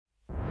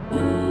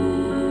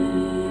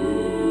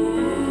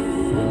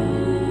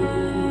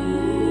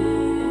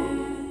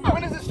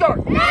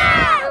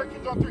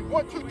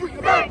1, 2, 3,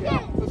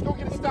 American. Let's go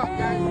get it stopped,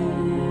 guys.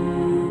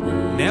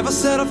 Never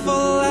settle for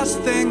less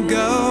than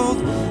gold.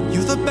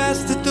 You're the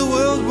best that the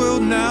world will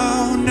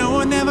know. No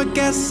one ever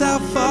guessed how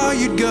far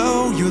you'd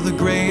go. You're the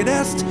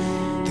greatest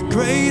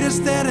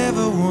that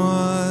ever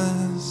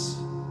was.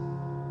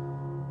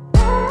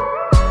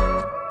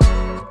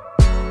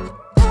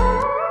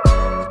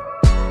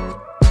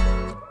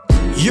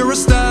 You're a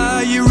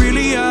star, you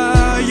really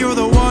are. You're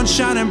the one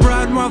shining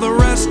bright while the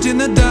rest in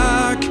the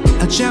dark.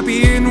 A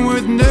champion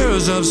with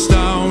nerves of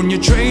stone. You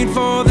trained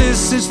for this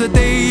since the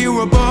day you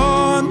were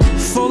born.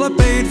 Full of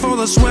pain, full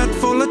of sweat,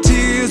 full of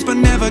tears, but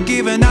never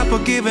giving up or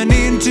giving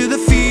in to the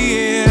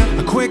fear.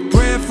 A quick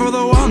prayer for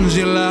the ones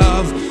you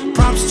love.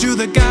 Props to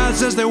the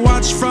gods as they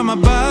watch from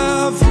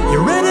above.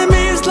 Your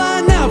enemies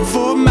line up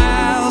for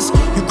miles.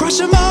 You crush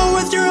them all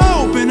with your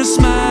hope and a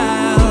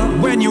smile.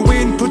 When you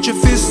win, put your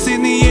fists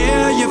in the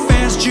air. Your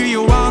fans cheer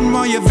you on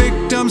while your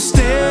victims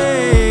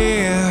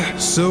stare.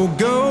 So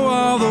go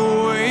all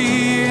the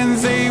way and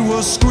they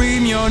will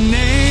scream your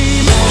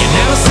name. You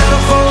never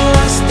settle for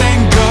less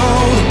than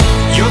gold.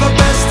 You're the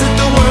best that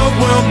the world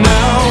will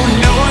know.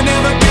 No one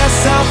ever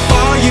guessed how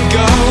far you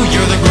go.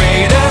 You're the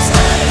greatest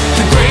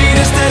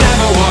that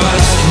ever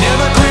was. You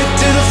never quit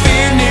to the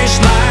finish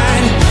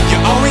line. You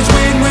always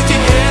win with your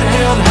head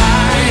held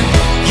high.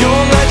 Your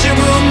legend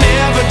will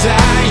never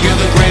die. You're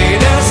the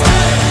greatest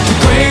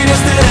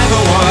that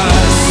ever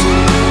was.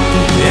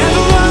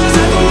 Ever was,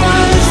 ever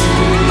was.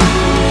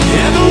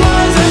 Ever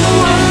was, ever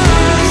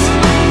was.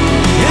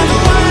 Ever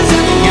was,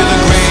 ever was. You're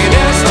the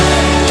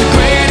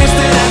greatest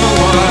that ever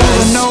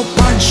was. No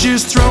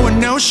punches, throwing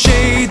no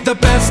shade. The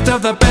best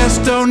of the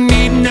best, don't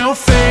need no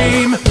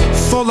fame.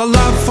 Full of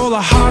love, full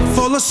of heart,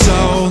 full of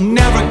soul.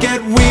 Never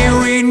get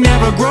weary,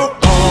 never grow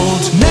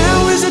old.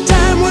 Now is the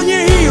time when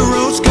your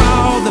heroes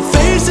call. The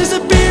faces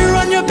appear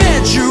on your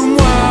bedroom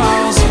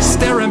walls.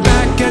 Staring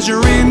back as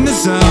you're in the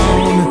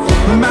zone,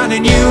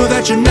 reminding you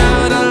that you're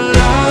not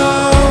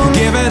alone.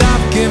 Give it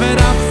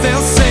up,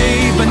 they'll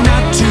say, but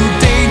not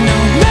today, no,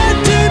 not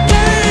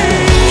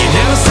today. You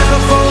never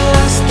settle for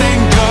less than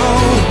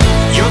gold.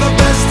 You're the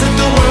best that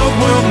the world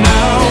will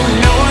know.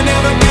 No one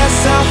ever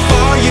guessed how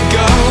far you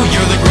go.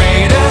 You're the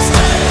greatest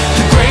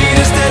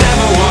that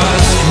ever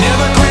was. You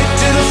never quit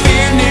to the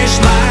finish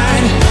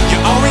line. You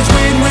always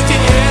win with your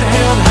head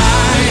held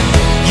high.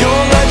 Your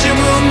legend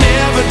will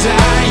never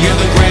die. You're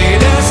the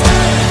greatest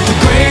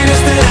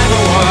that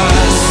ever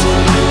was.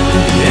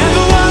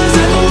 Ever was,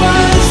 ever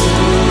was.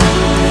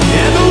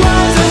 Ever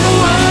was, ever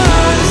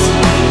was.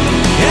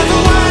 Ever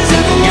was,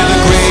 ever was. You're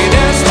the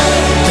greatest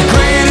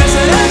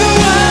that ever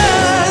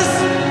was.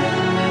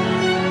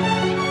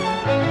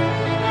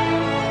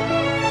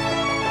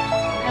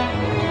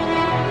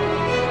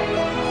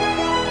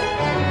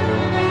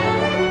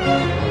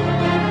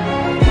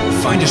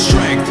 Find your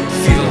strength,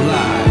 feel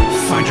alive.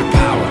 Find your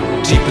power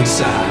deep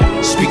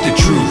inside. Speak the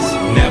truth,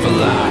 never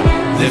lie.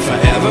 Live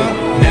forever,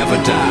 never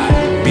die.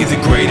 Be the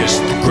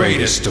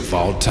greatest of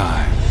all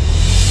time.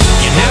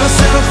 You never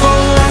settle for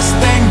less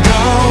than